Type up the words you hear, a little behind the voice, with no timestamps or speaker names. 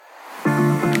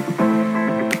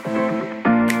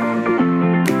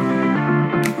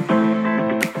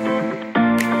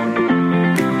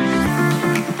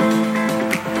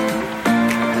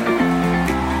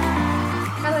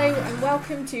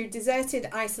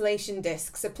Inverted Isolation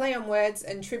Discs, a play on words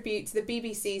and tribute to the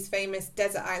BBC's famous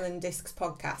Desert Island Discs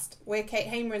podcast. We're Kate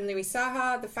Hamer and Louis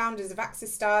Saha, the founders of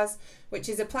Axis Stars, which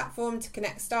is a platform to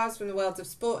connect stars from the worlds of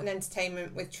sport and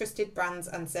entertainment with trusted brands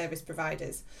and service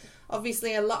providers.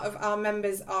 Obviously, a lot of our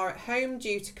members are at home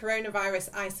due to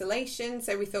coronavirus isolation,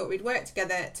 so we thought we'd work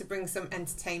together to bring some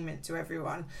entertainment to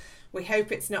everyone. We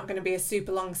hope it's not going to be a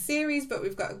super long series, but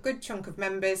we've got a good chunk of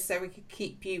members, so we could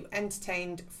keep you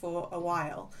entertained for a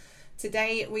while.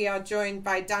 Today we are joined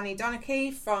by Danny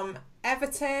Donachie from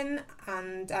Everton,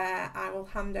 and I will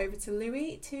hand over to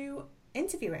Louis to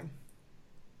interview him.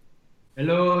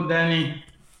 Hello, Danny.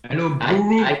 Hello,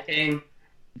 Guru. Hi, King.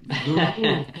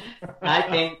 Hi,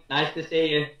 King. Nice to see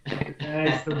you.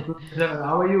 Yes,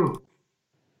 how are you?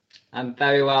 I'm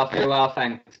very well,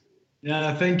 thanks.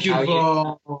 Yeah, thank you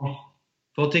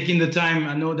for taking the time.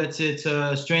 I know that it's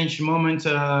a strange moment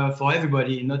for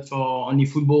everybody, not for only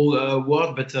football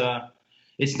world, but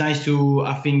it's nice to,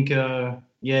 I think,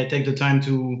 take the time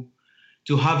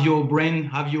to have your brain,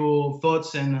 have your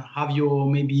thoughts, and have your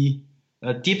maybe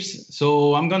tips.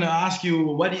 So I'm gonna ask you,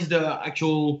 what is the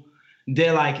actual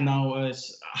day like now?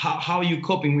 How are you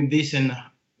coping with this, and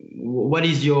what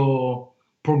is your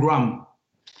program?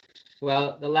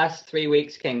 Well, the last 3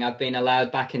 weeks, King, I've been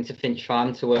allowed back into Finch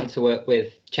Farm to work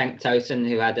with Cenk Tosun,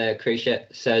 who had a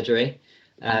cruciate surgery,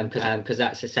 because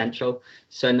that's essential.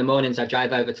 So in the mornings, I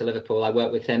drive over to Liverpool. I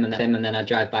work with him, and then I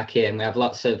drive back here, and we have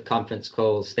lots of conference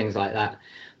calls, things like that.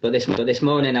 But this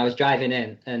morning, I was driving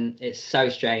in, and it's so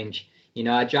strange. You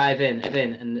know, I drive in,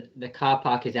 and the car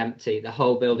park is empty. The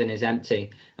whole building is empty,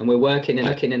 and we're working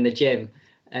in the gym,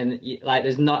 and like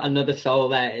there's not another soul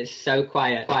there. It's so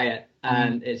quiet.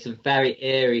 And it's a very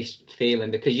eerie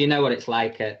feeling, because you know what it's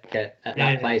like at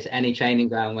that place, any training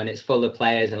ground, when it's full of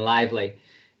players and lively.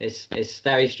 It's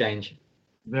very strange.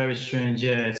 Very strange,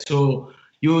 yeah. So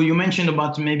you mentioned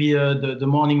about maybe the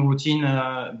morning routine,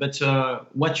 but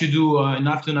what you do in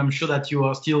the afternoon, I'm sure that you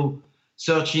are still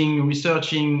searching,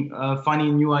 researching,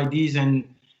 finding new ideas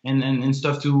and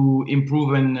stuff to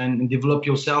improve and develop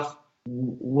yourself.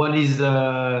 What is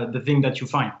the thing that you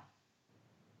find?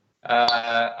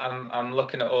 I'm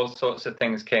looking at all sorts of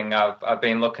things, King. I've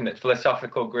been looking at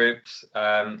philosophical groups,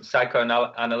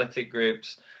 psychoanalytic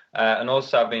groups, and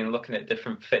also I've been looking at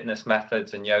different fitness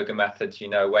methods and yoga methods, you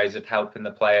know, ways of helping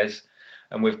the players.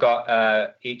 And we've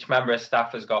got each member of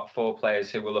staff has got 4 players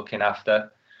who we're looking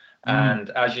after. And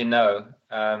as you know,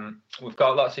 we've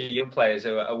got lots of young players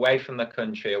who are away from the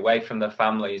country, away from their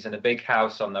families, in a big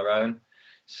house on their own.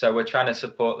 So we're trying to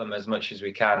support them as much as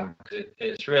we can, because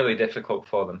it's really difficult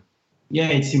for them. Yeah,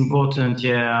 it's important.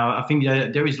 Yeah, I think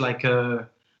there is like a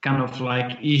kind of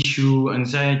like issue,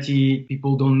 anxiety.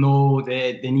 People don't know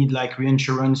they need like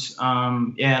reinsurance.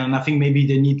 And I think maybe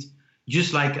they need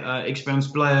just like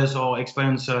experienced players or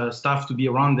experienced staff to be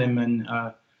around them and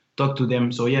talk to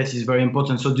them. So yes, it's very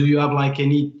important. So do you have like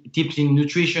any tips in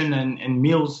nutrition and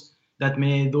meals that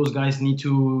those guys need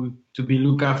to be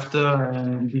looked after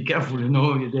and be careful? You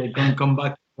know, they can come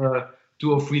back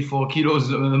 2 or 3, 4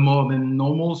 kilos more than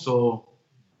normal. So,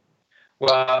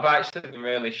 well, I've actually been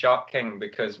really shocked, King,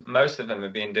 because most of them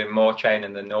have been doing more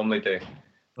training than normally do.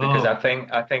 Because I think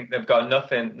they've got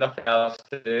nothing else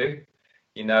to do.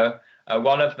 You know,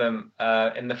 one of them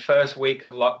in the first week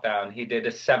of lockdown, he did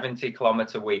a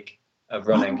 70-kilometer week of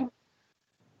running.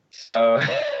 So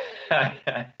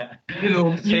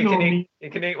he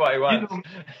can eat what he wants.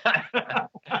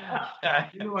 I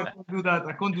can't do that.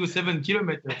 I can't do 7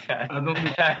 kilometers. I don't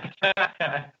do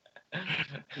that.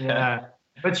 Yeah.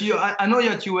 But I know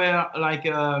that you were like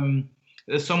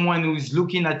someone who's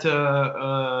looking at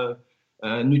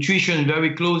nutrition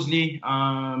very closely,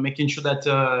 making sure that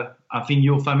I think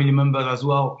your family members as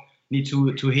well need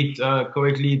to eat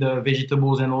correctly the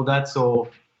vegetables and all that. So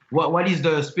what is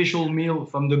the special meal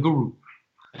from the guru?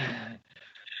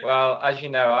 Well, as you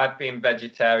know, I've been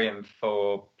vegetarian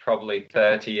for probably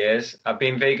 30 years. I've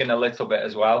been vegan a little bit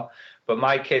as well, but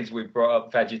my kids we've brought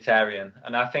up vegetarian,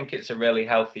 and I think it's a really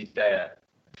healthy diet.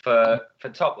 For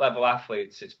top level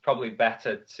athletes, it's probably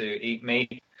better to eat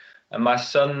meat. And my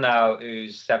son now,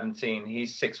 who's 17,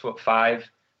 he's 6'5",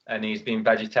 and he's been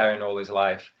vegetarian all his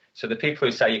life. So the people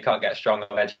who say you can't get strong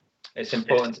on veg, it's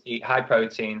important to eat high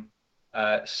protein,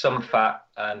 some fat,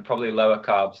 and probably lower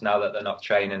carbs now that they're not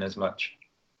training as much.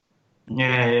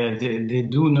 Yeah, they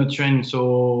do not train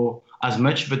so as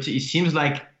much, but it seems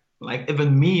like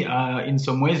even me, in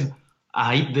some ways,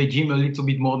 I hit the gym a little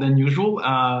bit more than usual.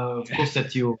 Of course,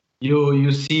 that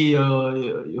you see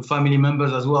your family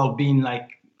members as well being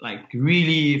like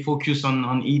really focused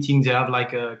on eating. They have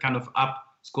like a kind of app.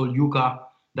 It's called Yuka,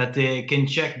 that they can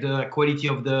check the quality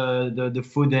of the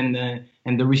food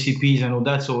and the recipes and all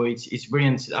that. So it's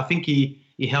brilliant. I think he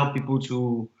helped people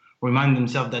to remind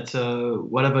themselves that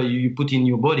whatever you put in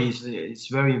your body is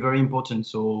very, very important.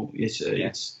 So it's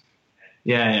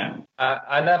yeah.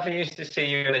 I never used to see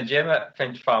you in the gym at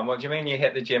Finch Farm. What do you mean you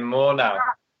hit the gym more now?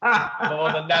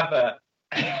 More than never.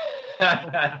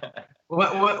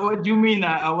 What do you mean?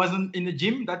 I wasn't in the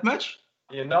gym that much?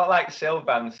 You're not like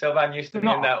Sylvan. Sylvan used to be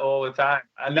in there all the time.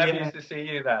 I never used to see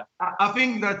you there. I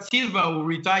think that Sylvan will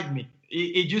retire me.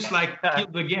 He just like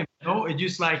killed the game. It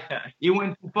just like he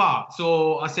went too far.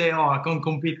 So I say, I can't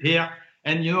compete here.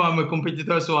 And I'm a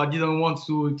competitor, so I didn't want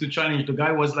to challenge. The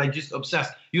guy was like just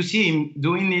obsessed. You see him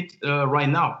doing it right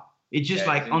now. It's just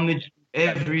like on the gym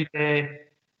every day.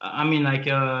 I mean, like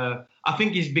I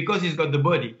think it's because he's got the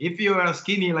body. If you are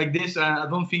skinny like this, I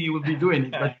don't think he would be doing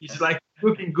it. But he's like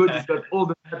looking good. He's got all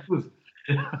the tattoos.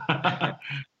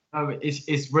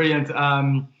 It's brilliant. I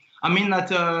mean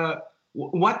that.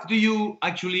 What do you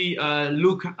actually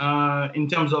look in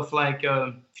terms of like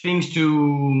things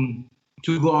to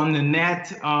go on the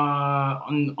net,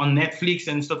 on Netflix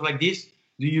and stuff like this?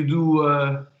 Do you do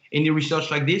any research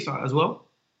like this as well?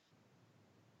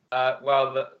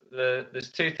 Well,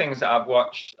 there's two things that I've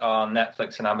watched on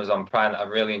Netflix and Amazon Prime that I've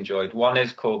really enjoyed. One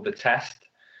is called The Test,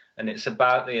 and it's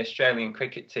about the Australian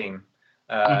cricket team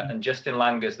and Justin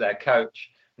Langer's their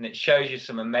coach. And it shows you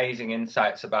some amazing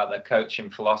insights about their coaching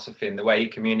philosophy and the way he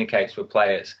communicates with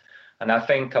players. And I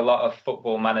think a lot of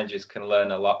football managers can learn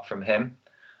a lot from him.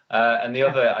 And the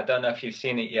other, I don't know if you've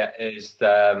seen it yet, is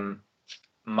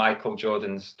Michael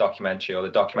Jordan's documentary, or the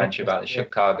documentary about the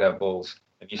Chicago Bulls.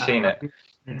 Have you seen it?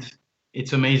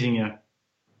 It's amazing, yeah.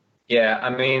 Yeah,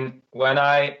 I mean, when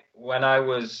I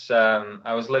was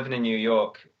living in New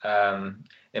York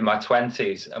in my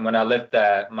 20s, and when I lived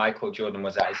there, Michael Jordan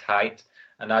was at his height.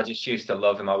 And I just used to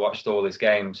love him. I watched all his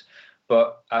games.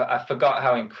 But I forgot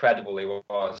how incredible he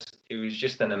was. He was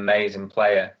just an amazing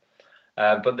player.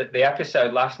 But the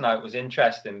episode last night was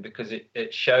interesting because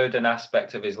it showed an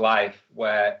aspect of his life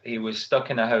where he was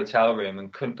stuck in a hotel room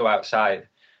and couldn't go outside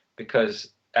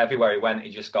because everywhere he went,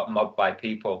 he just got mobbed by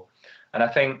people. And I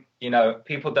think,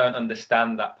 people don't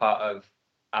understand that part of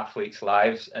athletes'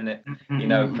 lives. And,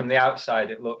 from the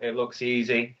outside, it looks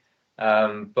easy.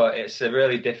 But it's a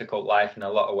really difficult life in a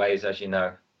lot of ways, as you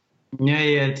know.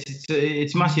 Yeah,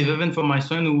 it's massive. Even for my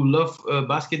son who loves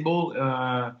basketball,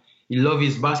 he loves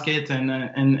his basket,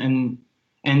 and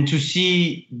to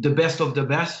see the best of the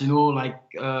best, I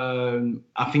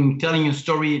think telling a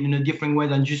story in a different way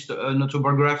than just an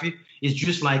autobiography is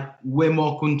just like way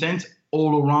more content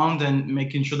all around and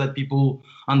making sure that people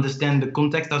understand the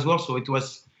context as well. So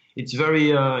it's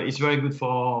very good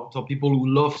for people who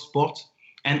love sport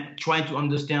and try to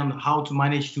understand how to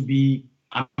manage to be,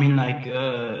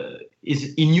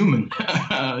 is inhuman.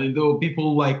 Though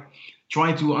people like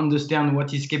try to understand what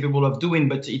he's capable of doing,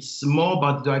 but it's more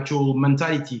about the actual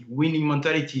mentality, winning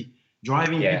mentality,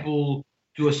 driving people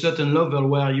to a certain level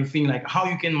where you think like how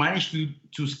you can manage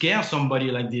to scare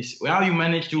somebody like this, how you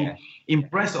manage to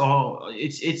impress, or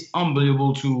it's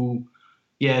unbelievable to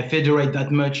federate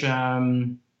that much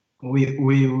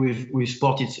with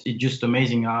sport. It's just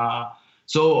amazing.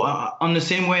 So on the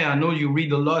same way, I know you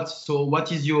read a lot. So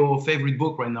what is your favorite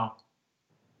book right now?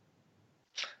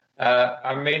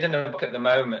 I'm reading a book at the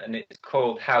moment, and it's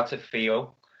called How to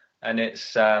Feel, and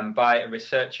it's by a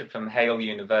researcher from Yale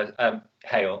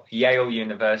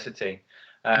University.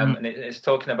 And it's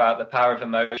talking about the power of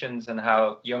emotions and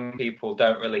how young people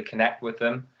don't really connect with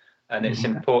them, and it's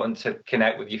important to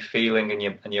connect with your feeling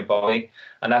and your body.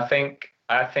 And I think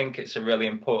it's a really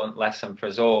important lesson for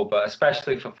us all, but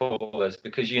especially for footballers,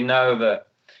 because you know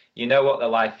what the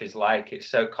life is like. It's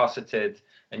so cosseted,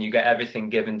 and you get everything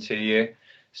given to you.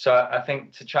 So I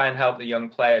think to try and help the young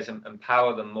players and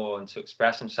empower them more and to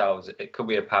express themselves, it could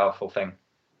be a powerful thing.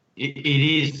 It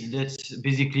is. That's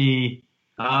basically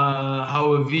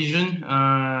our vision,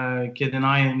 Ked and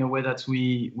I, in the way that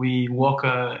we work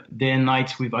day and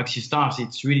night with Axis Stars.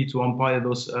 It's really to empower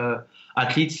those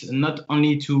athletes, not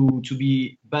only to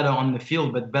be better on the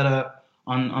field, but better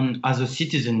on as a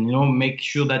citizen. Make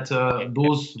sure that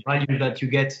those values that you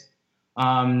get,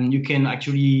 you can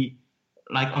actually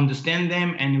understand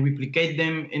them and replicate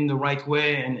them in the right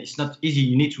way. And it's not easy.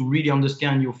 You need to really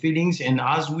understand your feelings. And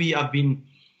as we have been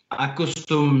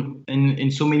accustomed in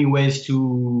so many ways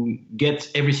to get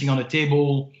everything on the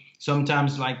table,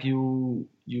 sometimes you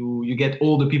get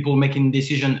all the people making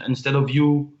decision instead of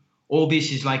you. All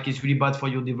this is it's really bad for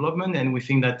your development. And we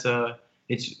think that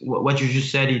it's what you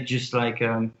just said. It's just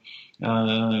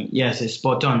yes, it's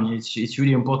spot on. It's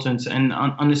really important. And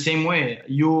on the same way,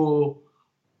 your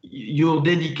your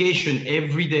dedication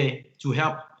every day to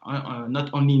help, not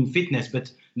only in fitness,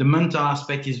 but the mental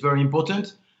aspect is very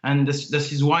important. And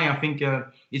this is why I think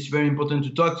it's very important to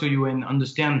talk to you and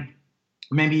understand,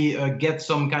 maybe get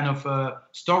some kind of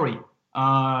story,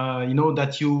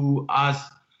 that you, as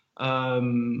a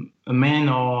man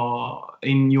or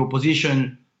in your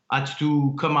position, had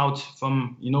to come out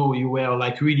from, you were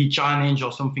like really challenged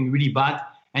or something really bad,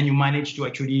 and you managed to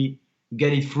actually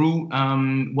get it through.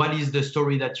 What is the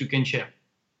story that you can share?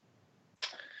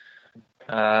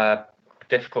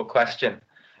 Difficult question.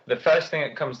 The first thing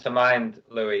that comes to mind,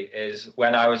 Louis, is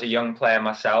when I was a young player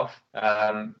myself,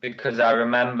 because I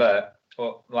remember,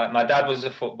 like, my dad was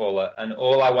a footballer, and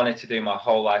all I wanted to do my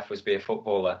whole life was be a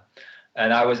footballer.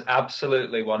 And I was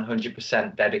absolutely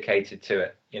 100% dedicated to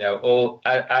it. All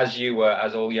as you were,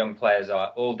 as all young players are,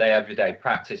 all day, every day,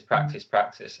 practice, practice,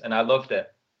 practice. And I loved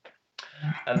it.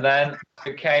 And then I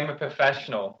became a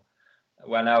professional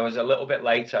when I was a little bit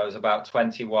later. I was about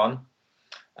 21,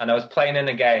 and I was playing in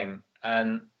a game,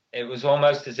 and it was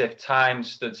almost as if time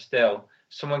stood still.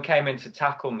 Someone came in to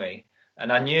tackle me,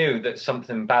 and I knew that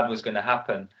something bad was going to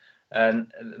happen.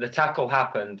 And the tackle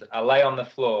happened. I lay on the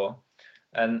floor,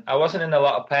 and I wasn't in a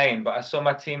lot of pain, but I saw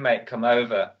my teammate come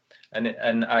over,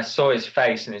 and I saw his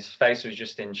face, and his face was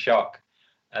just in shock.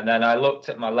 And then I looked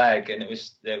at my leg, and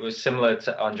it was similar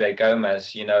to Andre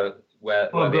Gomez, where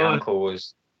the ankle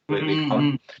was completely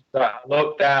gone. So I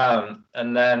looked down,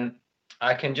 and then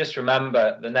I can just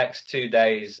remember the next 2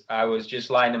 days, I was just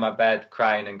lying in my bed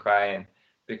crying and crying,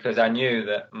 because I knew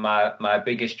that my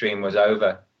biggest dream was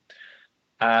over.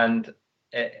 And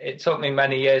it took me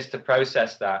many years to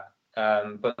process that.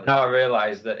 But now I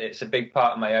realize that it's a big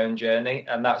part of my own journey,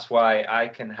 and that's why I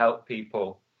can help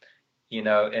people,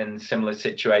 in similar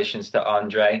situations to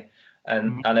Andre.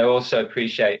 And I also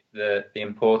appreciate the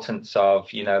importance of,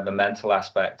 the mental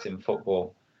aspect in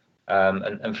football.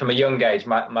 And from a young age,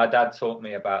 my dad taught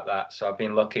me about that. So I've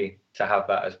been lucky to have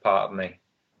that as part of me.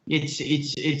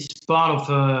 It's part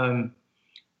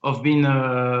of being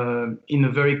in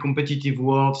a very competitive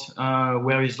world,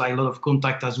 where it's like a lot of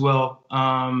contact as well.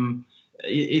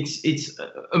 It's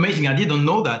amazing. I didn't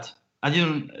know that. I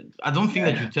don't think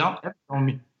that you told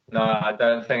me. No, I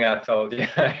don't think I told you.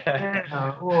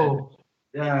 Yeah. Oh,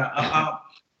 yeah.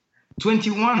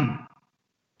 21.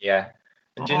 Yeah.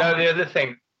 And do you know the other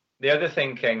thing? The other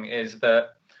thinking is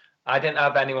that I didn't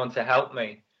have anyone to help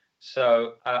me.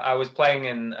 So I was playing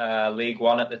in League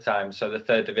One at the time, so the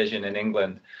third division in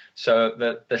England. So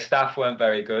the staff weren't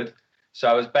very good. So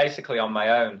I was basically on my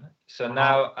own. So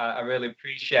now I really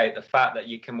appreciate the fact that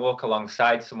you can walk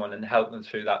alongside someone and help them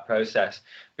through that process,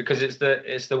 because it's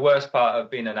the worst part of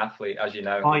being an athlete, as you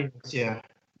know. Oh yes, yeah.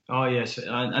 Oh yes,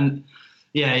 and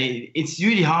yeah, it's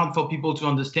really hard for people to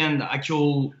understand the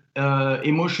actual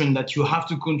emotion that you have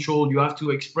to control. You have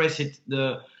to express it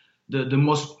the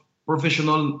most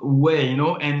professional way,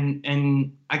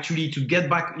 and actually to get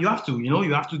back, you have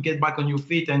to get back on your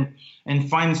feet and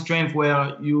find strength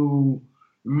where you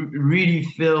really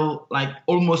feel like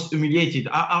almost humiliated.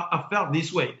 I felt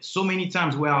this way so many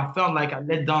times, where I felt like I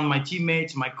let down my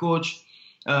teammates, my coach.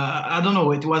 I don't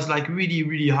know, it was like really,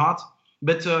 really hard.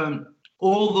 But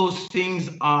all those things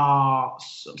are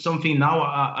something now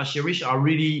I cherish, I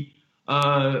really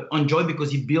enjoy,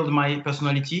 because it built my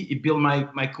personality, it built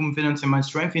my confidence and my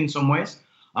strength in some ways.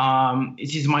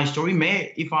 It is my story.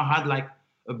 If I had like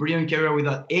a brilliant career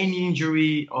without any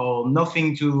injury or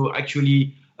nothing to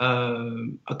actually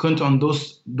account on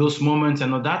those moments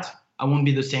and all that, I won't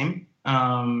be the same.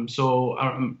 So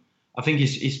I think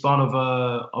it's part of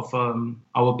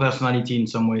our personality in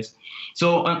some ways.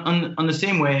 So on the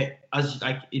same way, as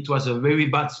like it was a very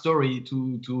bad story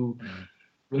to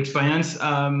experience,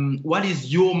 what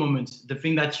is your moment, the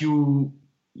thing that you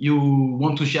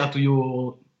want to share to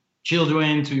your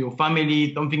children, to your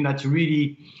family, something that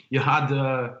really you had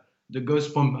the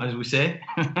goosebumps, as we say?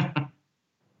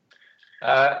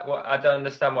 Well, I don't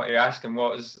understand what you're asking.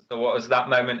 What was that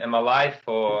moment in my life,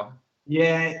 or?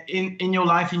 Yeah, in your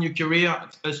life, in your career,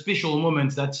 a special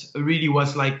moment that really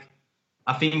was like,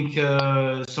 I think,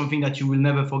 something that you will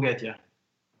never forget. Yeah.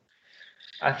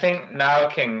 I think now,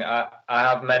 King, I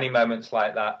have many moments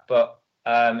like that, but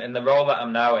in the role that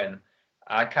I'm now in,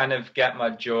 I kind of get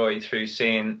my joy through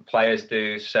seeing players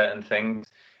do certain things.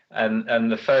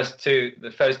 And the first two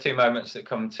moments that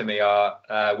come to me are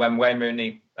when Wayne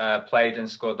Rooney played and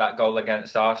scored that goal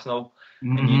against Arsenal.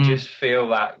 Mm-hmm. And you just feel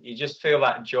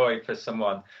that joy for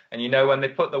someone. And when they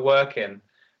put the work in,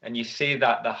 and you see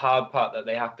that the hard part that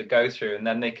they have to go through, and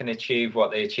then they can achieve what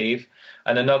they achieve.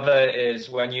 And another is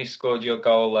when you scored your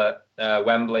goal at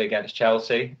Wembley against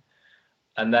Chelsea.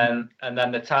 and then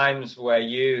the times where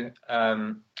you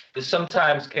there's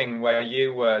sometimes, King, where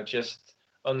you were just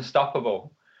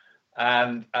unstoppable,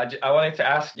 and I wanted to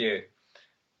ask you,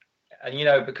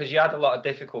 and because you had a lot of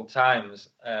difficult times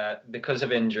because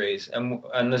of injuries, and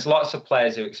there's lots of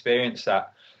players who experience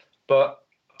that, but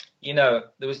there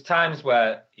was times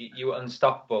where you were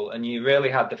unstoppable and you really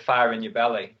had the fire in your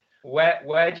belly.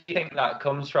 Where do you think that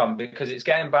comes from? Because it's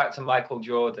getting back to Michael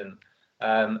Jordan,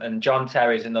 and John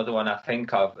Terry's another one I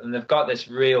think of, and they've got this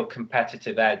real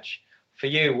competitive edge. For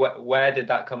you, where did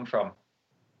that come from?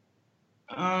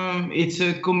 It's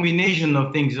a combination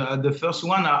of things. The first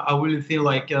one, I really feel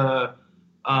like I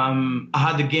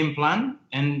had a game plan,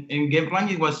 and in game plan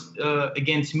it was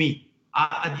against me.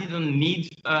 I didn't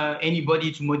need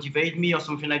anybody to motivate me or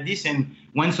something like this. And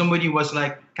when somebody was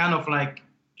kind of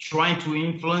trying to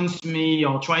influence me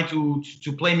or trying to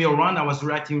play me around, I was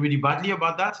reacting really badly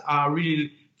about that. I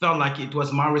really felt like it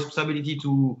was my responsibility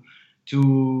to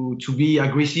be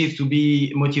aggressive, to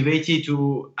be motivated,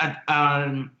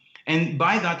 and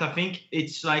by that, I think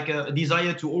it's like a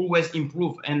desire to always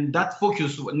improve. And that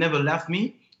focus never left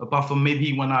me, apart from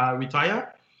maybe when I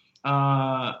retire.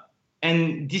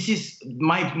 And this is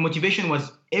my motivation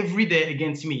was every day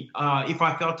against me. If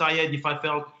I felt tired, if I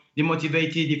felt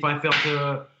demotivated, if I felt,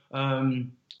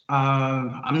 I'm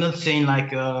not saying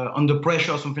under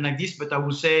pressure or something like this, but I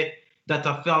would say that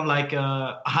I felt like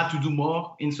I had to do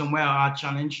more in somewhere. I had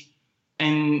challenge.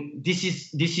 And this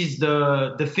is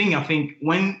the thing, I think,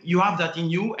 when you have that in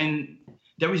you, and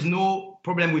there is no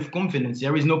problem with confidence.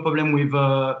 There is no problem with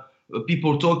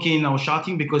people talking or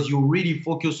shouting, because you really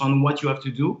focus on what you have to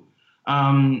do.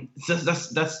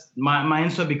 That's my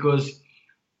answer, because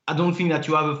I don't think that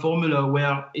you have a formula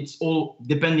where it's all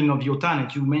depending of your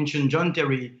talent. You mentioned John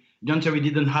Terry. John Terry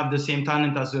didn't have the same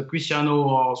talent as Cristiano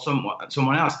or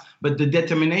someone else, but the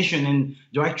determination and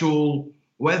the actual,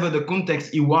 whatever the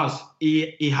context it was,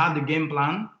 he had the game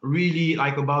plan, really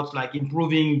about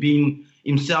improving, being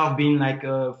himself, being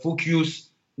focused.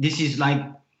 This is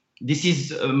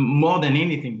more than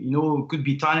anything, it could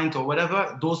be talent or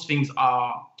whatever. Those things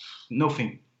are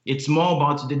nothing. It's more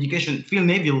about dedication. Phil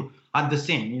Neville had the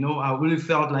same, I really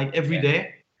felt like every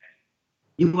day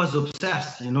he was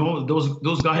obsessed,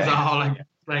 those guys are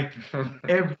like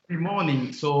every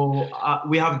morning. So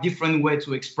we have different way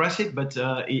to express it, but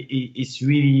it's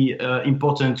really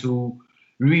important to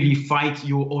really fight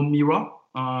your own mirror,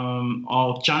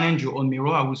 or challenge your own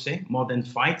mirror, I would say, more than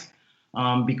fight,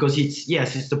 because it's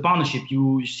the partnership.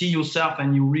 You see yourself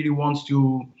and you really want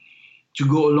to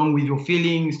go along with your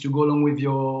feelings, to go along with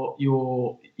your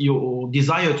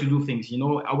desire to do things.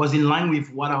 I was in line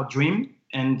with what I dreamed,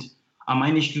 and I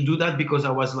managed to do that because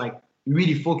I was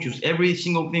really focused. Every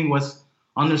single thing was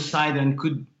on the side and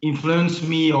could influence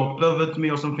me or pervert me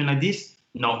or something like this.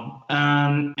 No.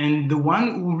 And the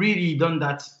one who really done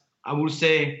that, I would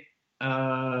say,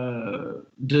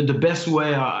 the best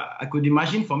way I could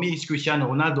imagine for me is Cristiano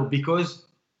Ronaldo, because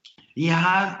he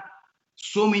had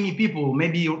so many people,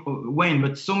 maybe Wayne,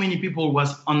 but so many people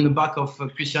was on the back of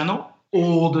Cristiano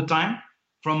all the time,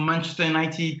 from Manchester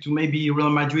United to maybe Real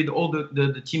Madrid, all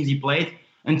the teams he played,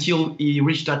 until he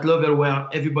reached that level where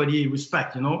everybody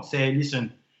respect, say,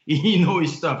 listen, he knows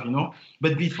his stuff,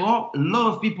 But before, a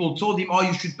lot of people told him, oh,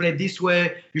 you should play this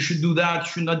way, you should do that, you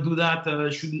should not do that,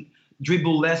 should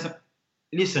dribble less.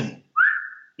 Listen,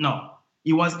 no.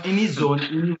 He was in his zone,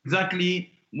 he knew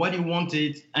exactly what he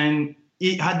wanted, and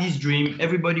he had his dream.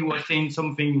 Everybody was saying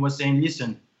something, he was saying,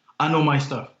 listen, I know my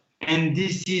stuff. And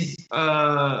this is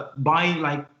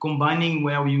by combining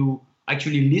where you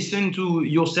actually listen to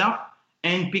yourself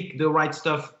and pick the right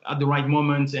stuff at the right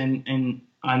moment and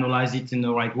analyze it in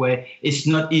the right way. It's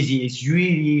not easy. It's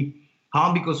really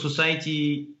hard because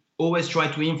society always try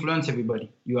to influence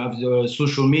everybody. You have the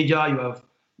social media, you have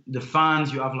the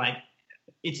fans, you have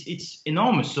it's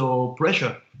enormous, so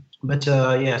pressure. But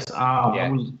yes, I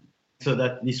will answer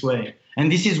that this way.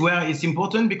 And this is where it's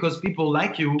important, because people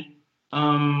like you,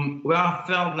 where I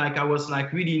felt like I was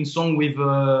really in song with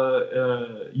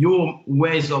your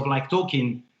ways of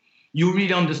talking. You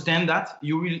really understand that,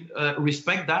 you really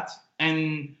respect that.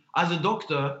 And as a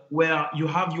doctor, where you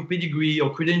have your pedigree, your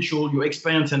credential, your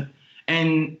experience,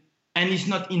 and it's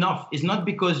not enough. It's not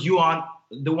because you are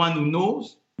the one who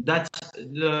knows. That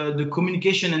the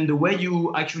communication and the way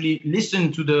you actually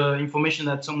listen to the information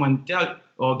that someone tell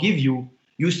or give you,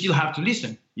 you still have to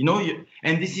listen.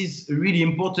 And this is really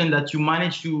important, that you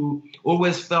manage to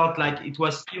always felt like it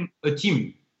was a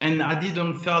team. And I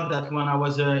didn't felt that when I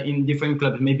was in different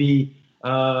clubs, maybe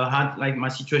had my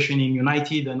situation in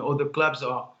United and other clubs,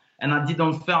 and I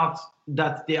didn't felt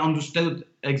that they understood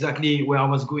exactly where I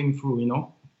was going through,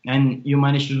 and you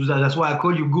manage to do that. That's why I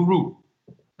call you guru.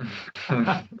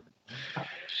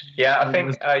 Yeah, I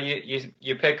think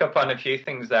you pick up on a few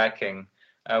things there, King.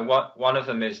 One of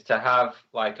them is to have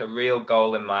like a real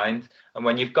goal in mind, and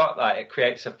when you've got that, it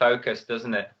creates a focus,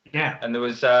 doesn't it? Yeah. And there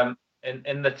was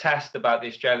in the test about the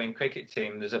Australian cricket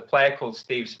team, there's a player called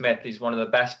Steve Smith. He's one of the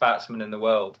best batsmen in the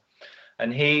world,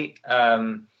 and he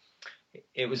got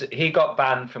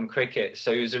banned from cricket,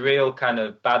 so he was a real kind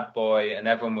of bad boy, and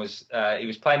everyone was he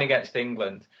was playing against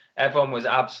England. Everyone was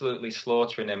absolutely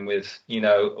slaughtering him with,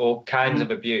 all kinds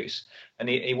of abuse. And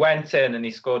he went in and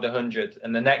he scored 100.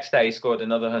 And the next day he scored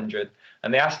another 100.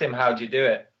 And they asked him, how do you do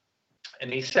it?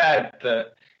 And he said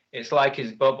that it's like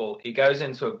his bubble. He goes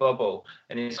into a bubble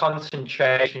and his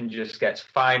concentration just gets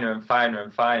finer and finer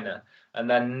and finer. And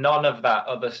then none of that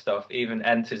other stuff even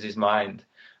enters his mind.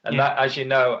 And that, as you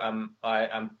know,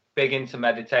 I'm big into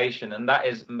meditation, and that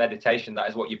is meditation. That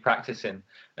is what you're practicing.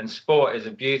 And sport is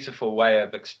a beautiful way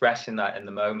of expressing that in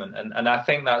the moment. And I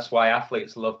think that's why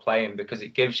athletes love playing, because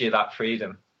it gives you that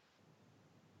freedom.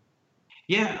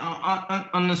 Yeah,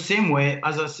 on the same way,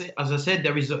 as I said,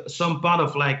 there is some part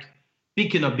of like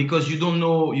picking up, because you don't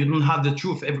know, you don't have the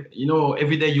truth.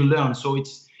 Every day you learn. So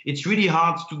it's really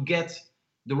hard to get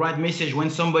the right message when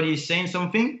somebody is saying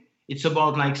something. It's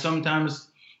about like sometimes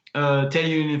tell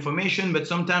you information, but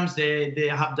sometimes they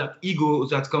have that ego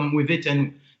that come with it,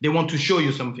 and they want to show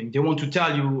you something. They want to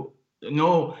tell you,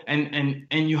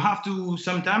 and you have to,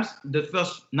 sometimes the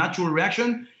first natural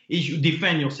reaction is you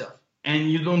defend yourself,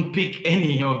 and you don't pick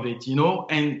any of it,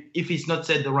 and if it's not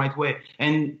said the right way.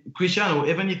 And Cristiano,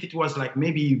 even if it was like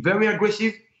maybe very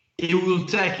aggressive, he will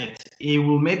take it. He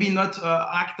will maybe not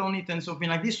act on it and something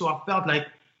like this. So I felt like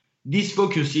this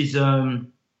focus is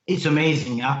it's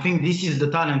amazing. I think this is the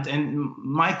talent. And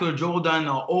Michael Jordan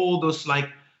or all those like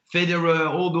Federer,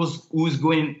 all those who's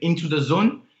going into the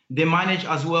zone, they manage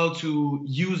as well to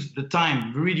use the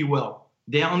time really well.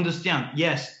 They understand,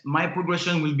 yes, my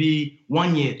progression will be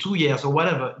 1 year, 2 years or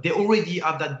whatever. They already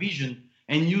have that vision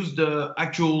and use the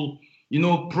actual,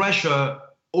 pressure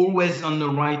always on the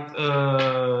right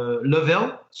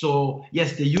level. So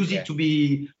yes, they use it to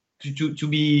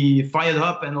be fired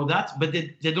up and all that, but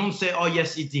they don't say, oh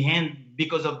yes, it's the end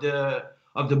because of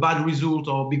the bad result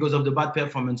or because of the bad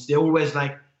performance. They always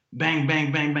like bang,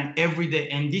 bang, bang, bang every day.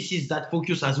 And this is that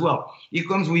focus as well. It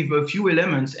comes with a few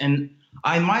elements, and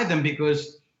I admire them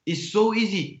because it's so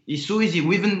easy. It's so easy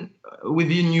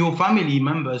within your family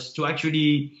members to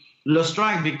actually lose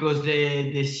track, because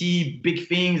they see big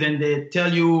things and they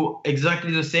tell you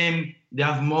exactly the same. They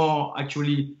have more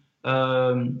actually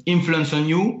influence on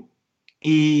you.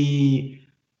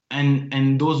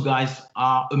 And those guys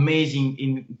are amazing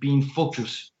in being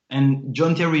focused. And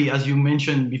John Terry, as you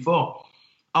mentioned before,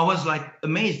 I was like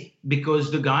amazed,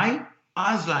 because the guy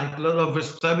has like a lot of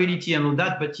responsibility and all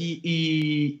that, but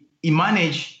he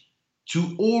managed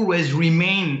to always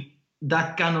remain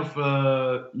that kind of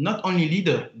not only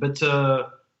leader, but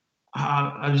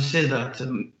I would say that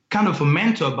kind of a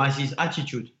mentor by his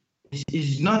attitude.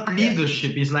 It's not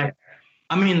leadership. It's like,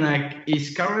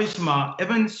 his charisma.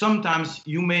 Even sometimes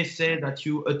you may say that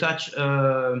you attach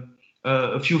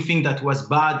a few things that was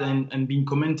bad and being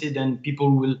commented, and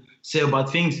people will say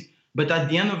about things. But at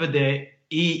the end of the day,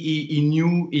 he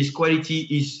knew his quality,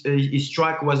 his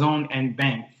track was on, and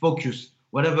bang, focus.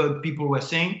 Whatever people were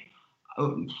saying.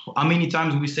 How many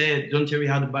times we say John Terry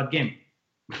had a bad game?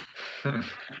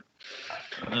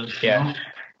 Yeah.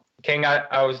 King,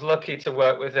 I was lucky to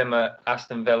work with him at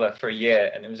Aston Villa for a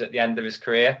year, and it was at the end of his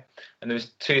career. And there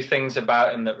was two things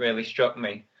about him that really struck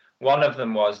me. One of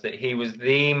them was that he was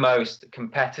the most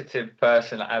competitive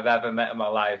person I've ever met in my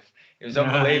life. It was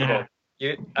unbelievable.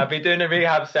 I'd be doing a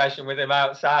rehab session with him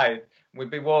outside.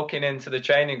 We'd be walking into the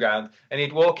training ground, and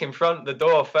he'd walk in front of the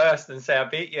door first and say, "I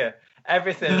beat you."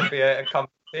 Everything would be a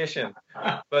competition.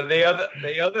 But the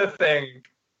other thing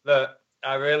that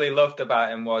I really loved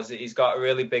about him was that he's got a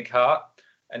really big heart,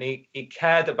 and he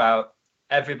cared about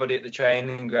everybody at the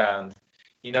training ground.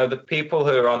 The people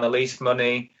who are on the least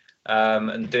money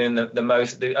and doing the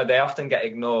most, they often get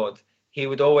ignored. He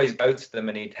would always go to them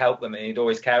and he'd help them and he'd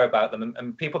always care about them.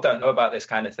 And people don't know about this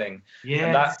kind of thing. Yeah,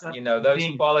 and that, those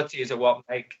qualities are what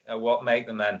make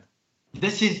the men.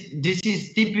 This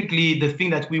is typically the thing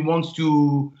that we want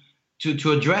to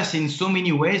address in so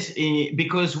many ways,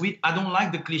 because I don't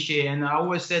like the cliche, and I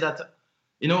always say that,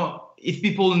 if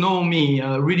people know me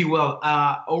really well,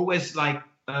 I always like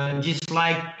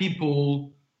dislike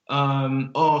people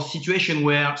or situation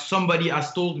where somebody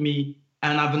has told me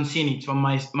and I haven't seen it from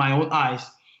my own eyes,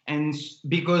 and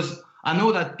because I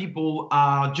know that people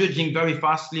are judging very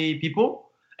fastly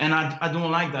people, and I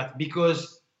don't like that,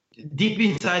 because deep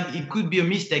inside it could be a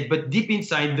mistake, but deep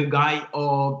inside the guy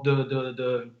or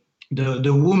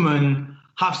the woman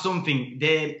have something.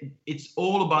 It's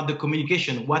all about the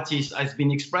communication. What has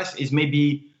been expressed is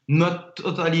maybe not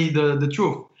totally the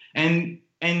truth, and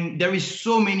there is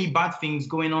so many bad things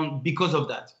going on because of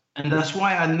that. And that's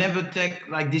why I never take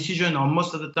like decision, or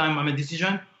most of the time I'm a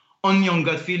decision only on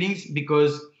gut feelings,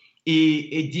 because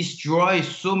it destroys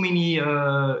so many.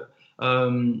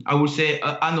 I would say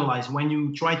analyze when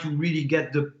you try to really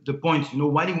get the point. You know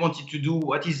what he wanted to do,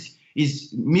 what is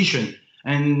his mission,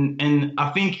 and I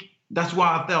think that's what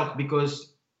I felt,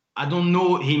 because I don't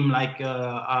know him like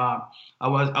I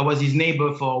was his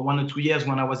neighbor for 1 or 2 years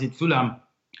when I was at Fulham,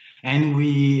 and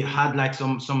we had like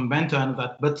some banter and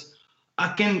that. But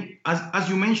I can, as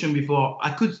you mentioned before,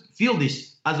 I could feel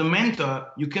this as a mentor.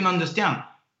 You can understand.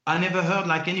 I never heard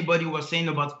like anybody was saying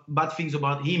about bad things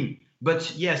about him.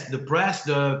 But yes, the press,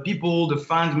 the people, the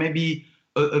fans, maybe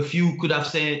a few could have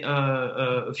said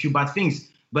a few bad things.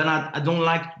 But I don't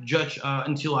like to judge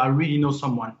until I really know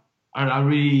someone. I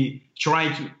really try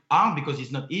to because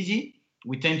it's not easy.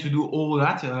 We tend to do all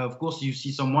that. Of course, you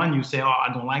see someone, you say, "Oh,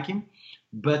 I don't like him."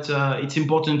 But it's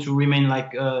important to remain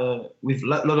like with a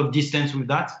lot of distance with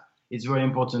that. It's very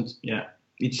important. Yeah,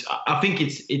 I think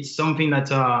it's something that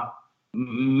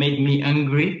made me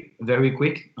angry very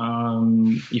quick.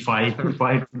 If I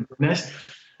be honest,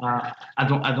 I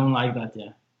don't like that.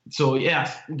 Yeah. So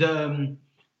yes, the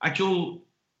actual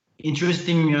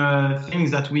interesting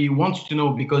things that we want to know,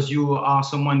 because you are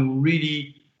someone who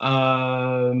really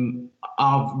are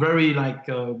very like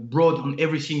broad on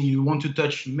everything. You want to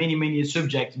touch many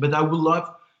subjects. But I would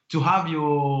love to have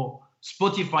your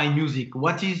Spotify music.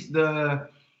 What is the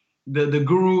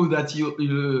guru that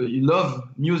you love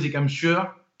music? I'm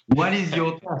sure. What is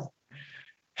your taste?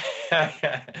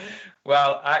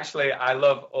 Well, actually, I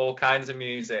love all kinds of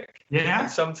music. Yeah. And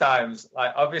sometimes,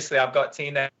 like, obviously, I've got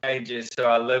teenagers who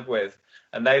I live with,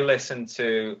 and they listen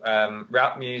to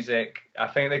rap music. I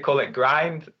think they call it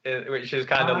grind, which is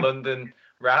kind of London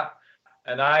rap.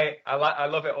 And I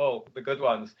love it all, the good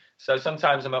ones. So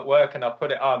sometimes I'm at work and I'll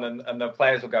put it on, and the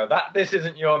players will go, "This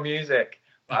isn't your music,"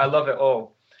 but I love it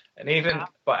all. And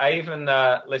I even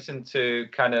listen to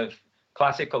kind of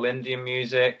classical Indian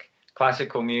music,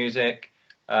 classical music.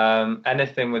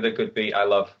 Anything with a good beat, I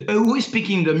love. Who is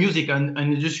picking the music in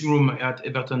the dressing room at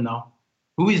Everton now?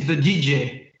 Who is the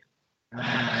DJ?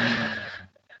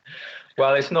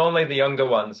 Well, it's normally the younger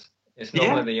ones. We've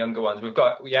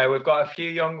got a few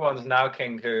young ones now,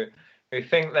 King, who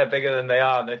think they're bigger than they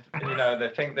are. They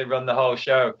think they run the whole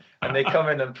show, and they come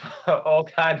in and put all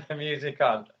kinds of music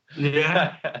on.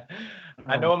 Yeah.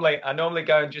 I normally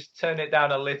go and just turn it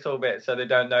down a little bit so they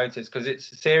don't notice, because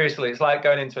it's like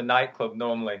going into a nightclub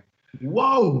normally.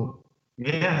 Whoa!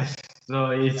 Yes.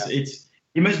 So it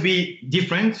must be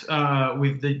different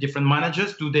with the different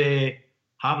managers. Do they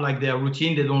have like their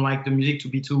routine? They don't like the music to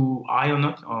be too high or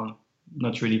not? Or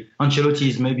not really? Ancelotti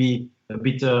is maybe a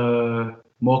bit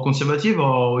more conservative,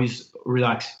 or is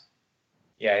relaxed?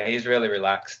 Yeah, he's really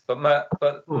relaxed. But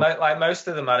like most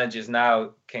of the managers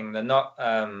now, King, they're not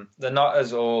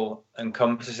as all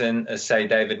encompassing as, say,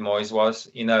 David Moyes was.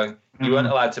 You know, you weren't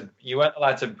allowed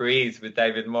to breathe with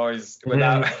David Moyes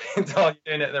without told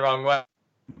you're doing it the wrong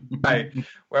way.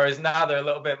 Whereas now they're a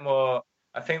little bit more.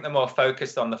 I think they're more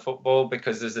focused on the football,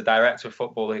 because there's a director of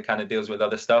football who kind of deals with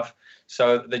other stuff.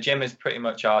 So the gym is pretty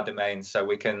much our domain, so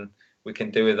we can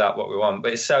do with that what we want.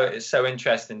 But it's so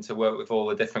interesting to work with all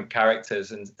the different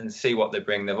characters and see what they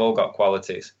bring. They've all got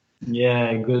qualities.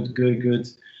 Yeah, good.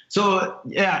 So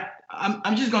yeah,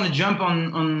 I'm just gonna jump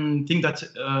on thing that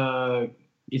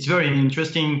it's very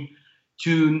interesting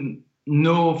to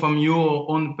know from your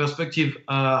own perspective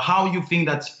how you think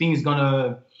that things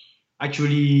gonna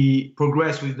actually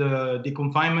progress with the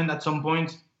confinement at some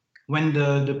point, when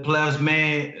the players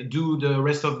may do the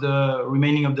rest of the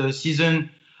remaining of the season.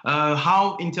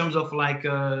 How, in terms of like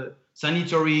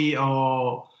sanitary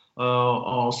or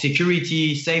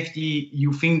security, safety,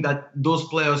 you think that those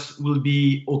players will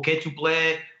be okay to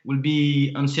play, will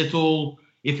be unsettled?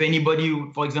 If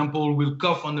anybody, for example, will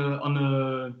cough on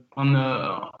the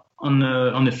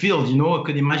field, I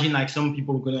could imagine like some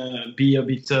people are gonna be a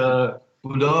bit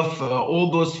put off.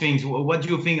 All those things. What do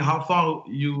you think? How far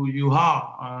you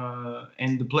are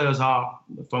and the players are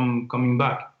from coming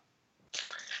back?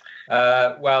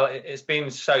 Well, it's been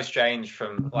so strange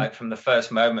from the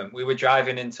first moment. We were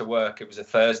driving into work. It was a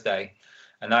Thursday,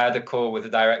 and I had a call with the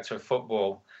director of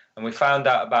football, and we found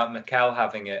out about Mikel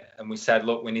having it, and we said,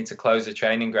 look, we need to close the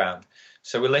training ground.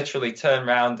 So we literally turned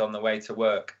round on the way to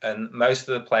work, and most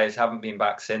of the players haven't been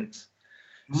back since.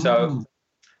 So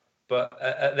But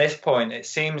at this point, it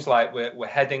seems like we're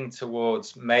heading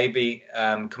towards maybe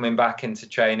coming back into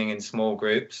training in small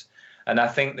groups. And I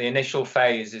think the initial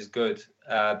phase is good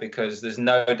because there's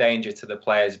no danger to the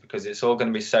players because it's all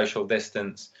going to be social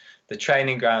distance. The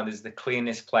training ground is the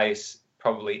cleanest place,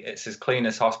 probably. It's as clean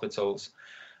as hospitals.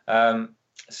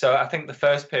 So I think the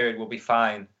first period will be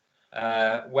fine.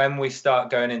 When we start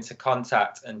going into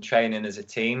contact and training as a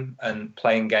team and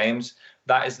playing games,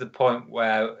 that is the point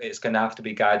where it's going to have to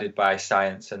be guided by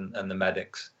science and the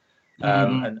medics.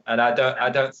 And I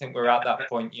don't think we're at that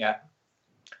point yet.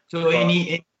 So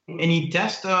any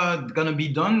tests are going to be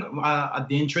done at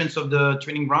the entrance of the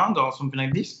training ground or something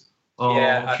like this? Or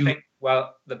I think,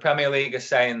 well, the Premier League is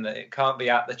saying that it can't be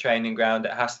at the training ground.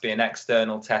 It has to be an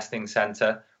external testing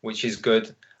centre, which is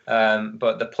good.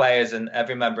 But the players and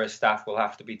every member of staff will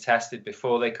have to be tested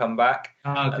before they come back.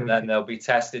 And then they'll be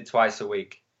tested twice a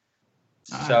week.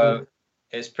 So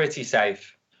it's pretty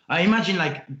safe. I imagine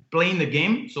like playing the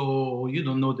game, so you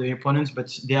don't know the opponents,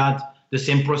 but they had the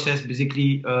same process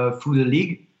basically through the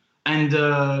league. And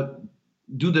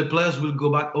do the players will go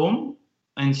back home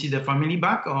and see their family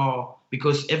back, or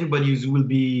because everybody will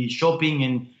be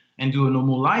shopping and do a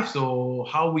normal life? So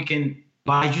how we can,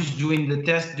 by just doing the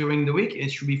test during the week, it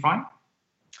should be fine?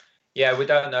 Yeah, we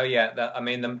don't know yet. I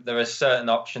mean, there are certain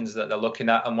options that they're looking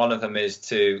at, and one of them is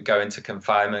to go into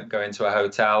confinement, go into a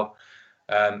hotel.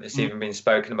 It's even been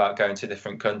spoken about going to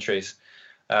different countries.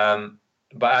 But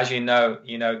as you know,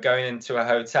 going into a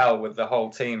hotel with the whole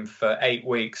team for 8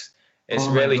 weeks, it's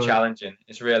really challenging.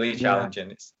 It's really challenging.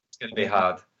 Yeah. It's going to be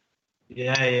hard.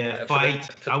 Yeah. Fight.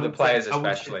 For the players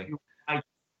especially.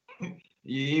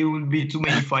 It would be too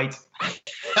many fights.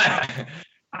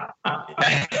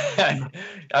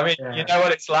 I mean, you know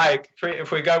what it's like.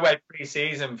 If we go away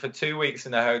pre-season for 2 weeks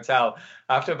in a hotel,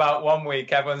 after about 1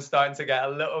 week, everyone's starting to get a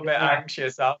little bit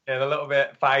anxious up and a little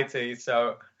bit fighty.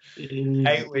 So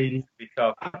 8 weeks would be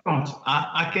tough.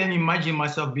 I can imagine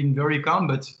myself being very calm,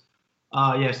 but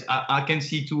yes, I can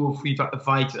see 2 or 3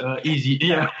 fights easy.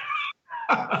 Yeah.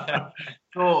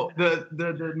 So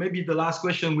the maybe the last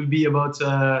question will be about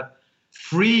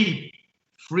three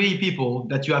people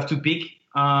that you have to pick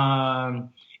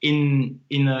in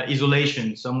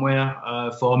isolation somewhere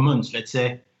for a month, let's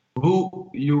say. Who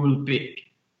you will pick?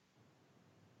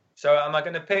 So am I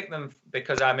going to pick them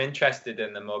because I'm interested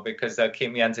in them, or because they'll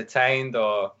keep me entertained,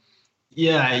 or?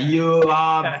 Yeah, you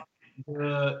have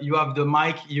the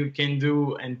mic. You can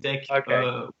do and take what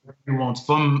you want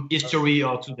from history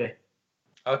or today.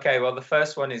 Okay, well, the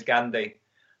first one is Gandhi.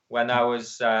 When I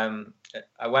was 12,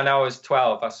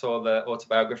 I saw the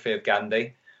autobiography of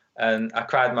Gandhi, and I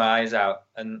cried my eyes out.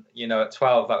 And at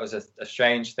 12, that was a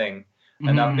strange thing.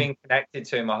 And I've been connected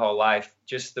to him my whole life.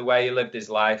 Just the way he lived his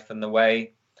life and the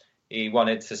way he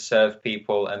wanted to serve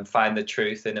people and find the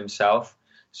truth in himself.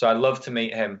 So I'd love to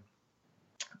meet him.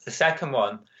 The second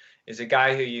one is a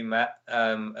guy who you met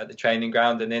at the training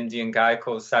ground, an Indian guy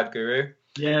called Sadhguru.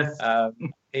 Yes.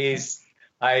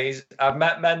 I've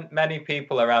met many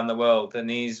people around the world, and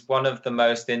he's one of the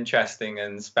most interesting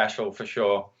and special for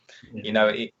sure.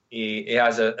 Yeah. He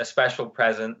has a special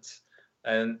presence,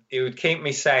 and he would keep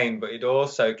me sane, but he'd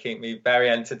also keep me very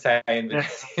entertained,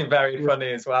 very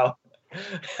funny as well.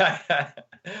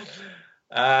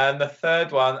 And the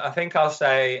third one, I think I'll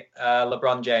say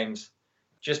LeBron James,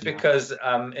 just because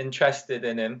I'm interested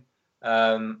in him.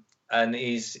 And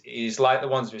he's like the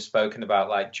ones we've spoken about,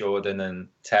 like Jordan and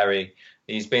Terry.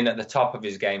 He's been at the top of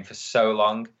his game for so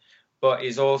long, but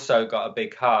he's also got a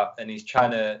big heart, and he's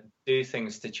trying to do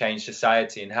things to change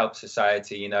society and help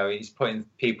society. He's putting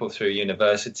people through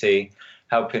university,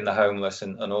 helping the homeless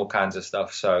and all kinds of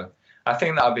stuff. So I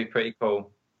think that would be pretty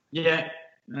cool. Yeah,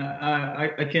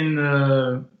 I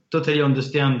can totally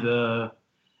understand.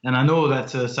 And I know that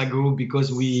Sadhguru,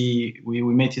 because we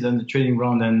met it on the training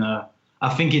ground, and I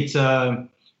think it's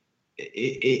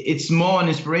more an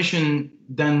inspiration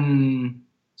than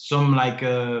some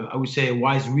I would say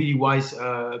really wise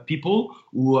people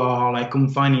who are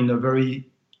confined in a very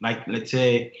let's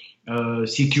say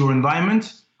secure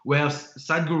environment. Where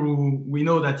Sadhguru, we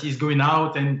know that he's going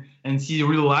out and see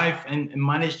real life and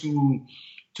manage to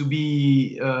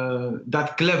be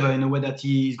that clever in a way that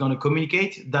he is going to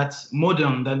communicate, that's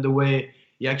modern than the way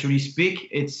he actually speak.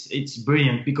 It's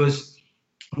brilliant, because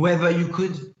whether you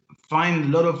could find a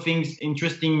lot of things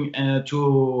interesting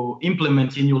to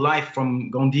implement in your life from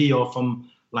Gandhi or from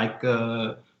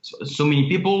so many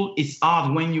people, it's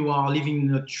hard when you are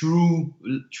living a true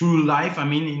life. I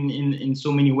mean, in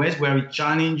so many ways, where it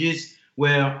challenges,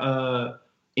 where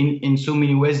in so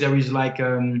many ways there is a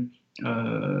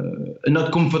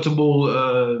not comfortable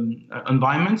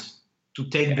environment to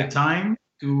take the time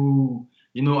to,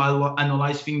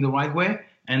 analyze things the right way.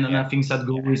 And then I think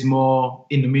Sadhguru is more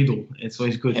in the middle. It's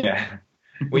always good. Yeah.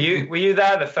 Were you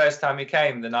there the first time you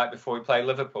came, the night before we played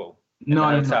Liverpool? No,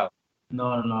 in the hotel? No,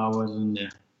 I wasn't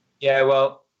there. Yeah,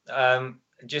 well,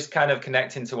 just kind of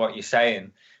connecting to what you're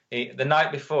saying. The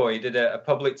night before, he did a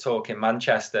public talk in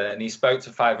Manchester, and he spoke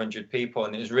to 500 people,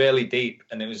 and it was really deep,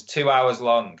 and it was 2 hours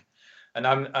long. And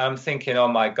I'm thinking, oh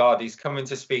my God, he's coming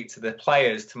to speak to the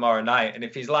players tomorrow night. And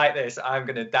if he's like this, I'm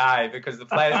going to die because the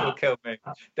players will kill me.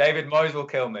 David Moyes will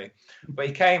kill me. But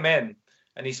he came in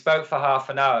and he spoke for half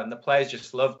an hour and the players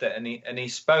just loved it. And he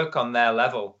spoke on their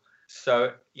level.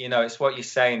 So, it's what you're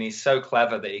saying. He's so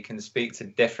clever that he can speak to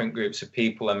different groups of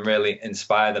people and really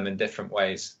inspire them in different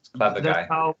ways. It's a clever guy.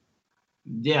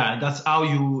 That's how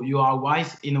you are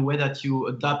wise in a way that you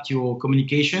adapt your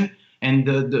communication. And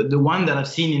the one that I've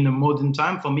seen in the modern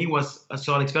time for me was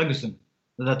Sir Alex Ferguson.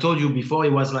 As I told you before, he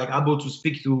was like able to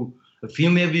speak to a Phil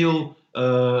Neville,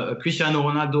 a Cristiano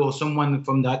Ronaldo, or someone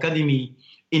from the academy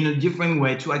in a different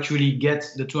way to actually get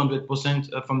the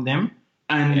 200% from them.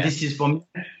 And this is for me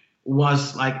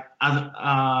was like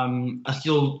I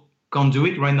still can't do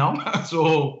it right now.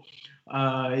 So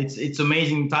it's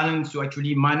amazing talent to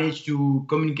actually manage to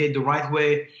communicate the right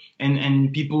way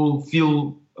and people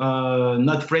feel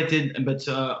not fretted, but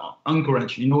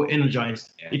encouraged,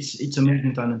 energized. Yeah. It's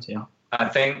amazing talent, yeah. I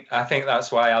think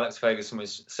that's why Alex Ferguson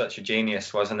was such a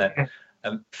genius, wasn't it?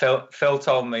 Phil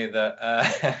told me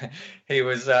that he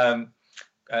was a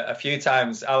few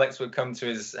times Alex would come to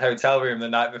his hotel room the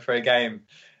night before a game,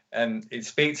 and he'd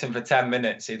speak to him for 10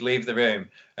 minutes. He'd leave the room,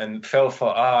 and Phil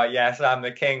thought, "Oh yes, I'm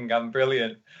the king. I'm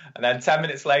brilliant." And then 10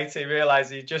 minutes later, he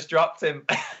realised he just dropped him.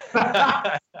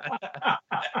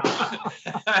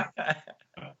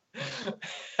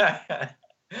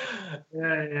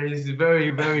 Yeah, he's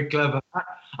very, very clever.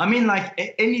 I mean,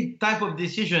 like any type of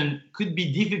decision could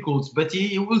be difficult, but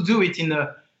he will do it in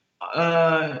a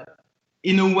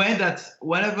way that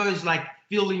whatever is like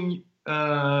feeling,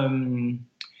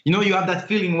 you have that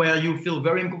feeling where you feel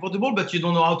very uncomfortable, but you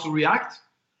don't know how to react.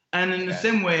 And in the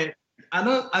same way, I'm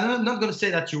not going to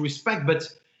say that you respect, but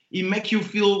it makes you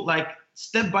feel like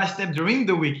step by step during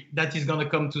the week that he's going to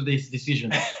come to this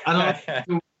decision. I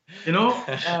don't know,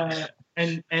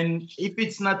 and if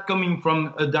it's not coming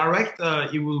from a direct,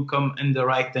 it will come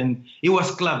indirect. And it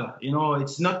was clever.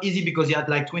 It's not easy because he had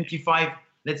like 25,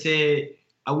 let's say,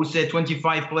 I would say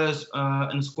 25 players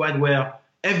in the squad where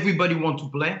everybody want to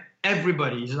play.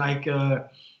 Everybody is like,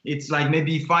 it's like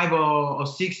maybe 5 or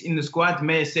 6 in the squad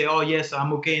may say, oh yes,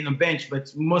 I'm okay in the bench,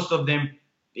 but most of them,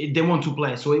 they want to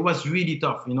play. So it was really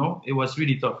tough, it was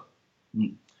really tough.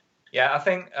 Yeah, I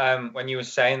think when you were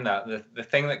saying that, the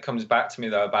thing that comes back to me,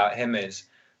 though, about him is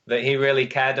that he really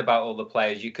cared about all the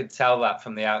players. You could tell that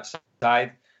from the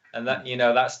outside. And that,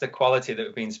 that's the quality that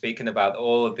we've been speaking about, that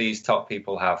all of these top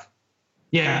people have.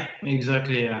 Yeah,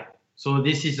 exactly. Yeah. So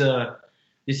this is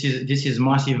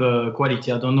massive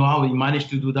quality. I don't know how he managed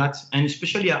to do that. And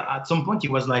especially at some point, he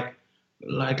was like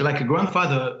a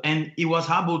grandfather, and he was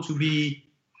able to be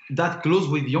that close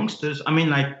with youngsters. I mean,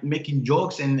 like making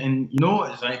jokes and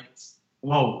it's like,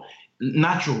 wow,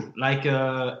 natural. Like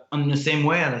on the same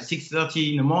way, at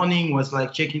 6:30 in the morning was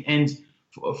like checking hands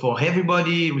for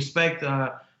everybody, respect,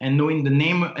 and knowing the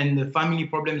name and the family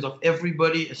problems of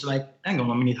everybody. It's like, hang on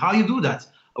a minute, how you do that?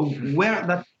 Where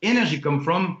that energy come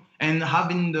from? And have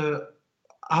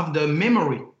the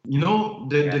memory,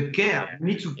 the care. You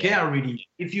need to care really.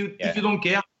 If you don't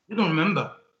care, you don't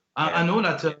remember. I know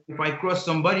that if I cross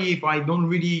somebody, if I don't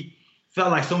really feel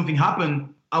like something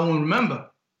happened, I won't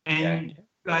remember. And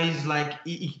guys, like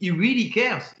he really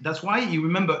cares. That's why he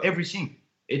remember everything.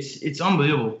 It's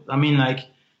unbelievable. I mean, like,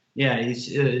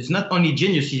 it's not only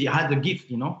genius. He had the gift,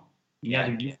 He had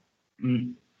a gift.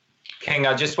 Mm. King,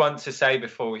 I just want to say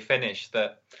before we finish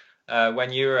that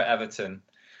when you were at Everton,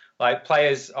 like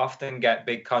players often get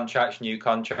big contracts, new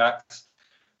contracts.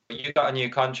 But you got a new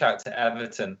contract at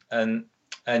Everton,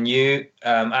 and you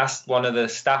asked one of the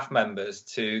staff members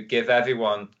to give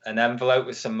everyone an envelope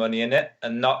with some money in it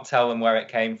and not tell them where it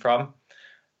came from.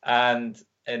 And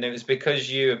it was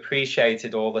because you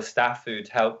appreciated all the staff who'd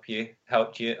helped you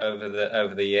over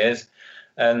the years.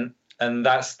 And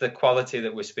that's the quality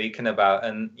that we're speaking about.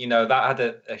 And, that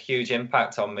had a huge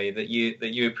impact on me, that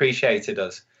you appreciated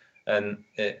us. And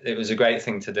it was a great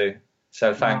thing to do.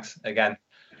 So thanks again.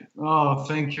 Oh,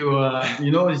 thank you.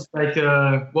 It's like,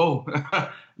 whoa,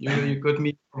 you got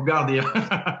me off guard here.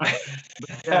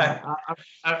 But,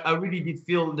 I really did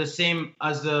feel the same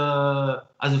as a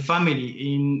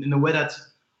family in a way that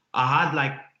I had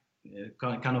like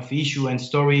kind of issue and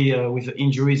story with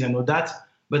injuries and all that.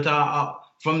 But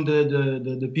from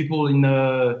the people in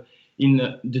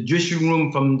the dressing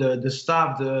room, from the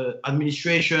staff, the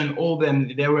administration, all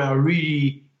them, they were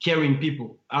really caring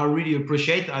people. I really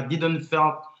appreciate. I didn't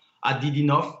felt I did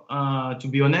enough, to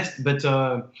be honest. But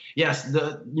yes,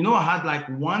 I had like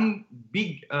one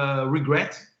big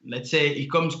regret. Let's say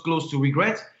it comes close to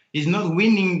regret, is not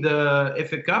winning the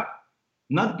FA Cup.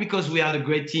 Not because we had a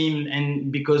great team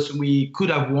and because we could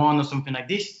have won or something like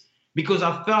this. Because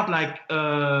I felt like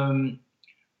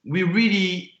we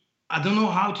really, I don't know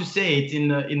how to say it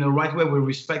in a right way with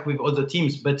respect with other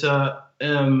teams, but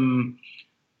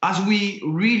as we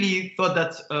really thought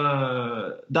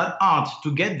that hard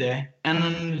to get there, and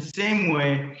in the same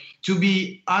way to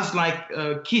be as like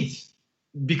kids,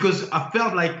 because I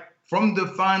felt like from the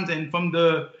fans and from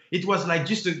it was like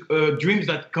just dreams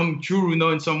that come true,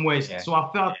 in some ways. Yeah. So I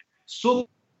felt so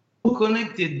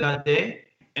connected that day.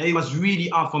 And it was really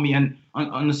hard for me, and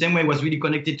on the same way, it was really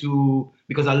connected to,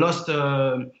 because I lost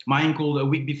my ankle a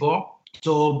week before.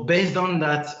 So based on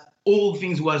that, all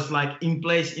things was like in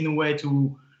place in a way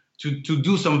to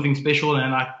do something special,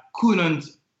 and I couldn't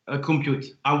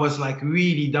compute. I was like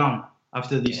really down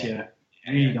after this year,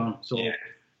 really down. So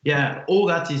yeah, all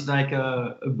that is like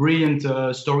a brilliant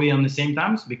story on the same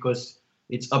times, because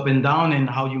it's up and down and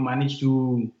how you manage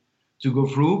to go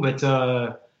through. But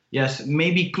yes,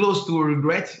 maybe close to a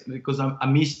regret, because I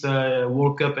missed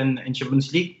World Cup and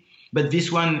Champions League. But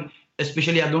this one,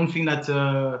 especially, I don't think that,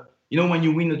 when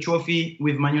you win a trophy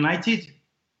with Man United,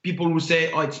 people will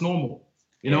say, oh, it's normal.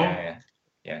 Yeah.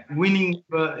 Winning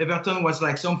Everton was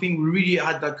like something we really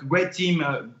had, like a great team,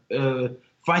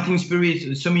 fighting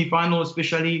spirit, semi-final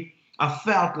especially. I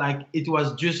felt like it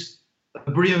was just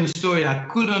a brilliant story. I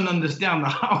couldn't understand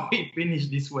how we finished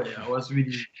this way. I was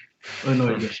really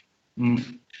annoyed.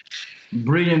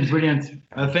 Brilliant.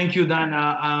 Thank you, Dan.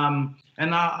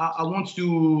 And I want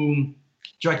to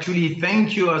actually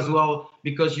thank you as well,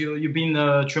 because you've been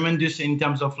tremendous in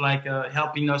terms of like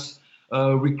helping us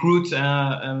recruit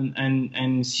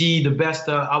and see the best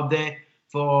out there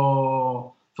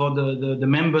for the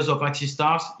members of Axis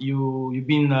Stars. You've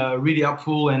been really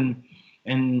helpful, and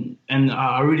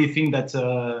I really think that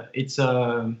it's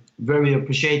very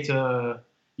appreciate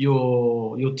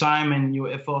your time and your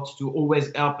efforts to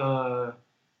always help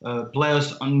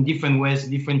players on different ways,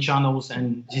 different channels,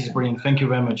 and this is brilliant. Thank you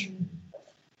very much.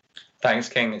 Thanks,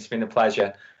 King. It's been a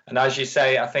pleasure. And as you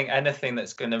say, I think anything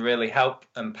that's going to really help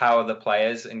empower the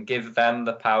players and give them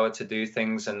the power to do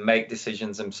things and make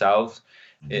decisions themselves,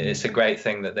 it's a great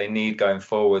thing that they need going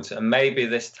forwards. And maybe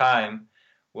this time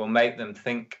will make them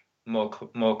think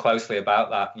more closely about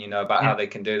that, about how they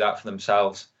can do that for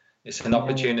themselves. It's an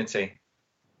opportunity.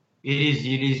 It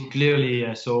is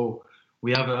clearly. So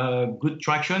we have a good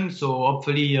traction. So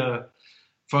hopefully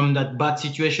from that bad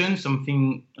situation,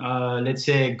 something, let's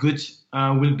say, good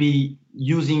will be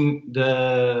using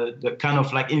the kind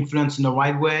of like influence in the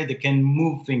right way. They can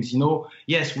move things,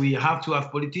 Yes, we have to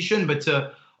have politicians, but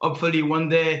hopefully one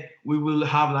day we will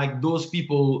have like those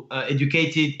people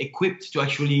educated, equipped to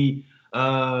actually,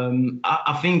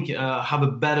 I think, have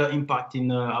a better impact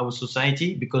in our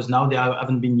society, because now they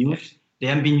haven't been used. They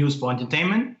haven't been used for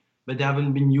entertainment, but they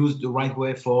haven't been used the right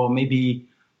way for maybe,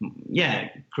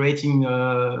 creating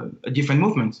a different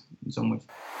movement in some ways.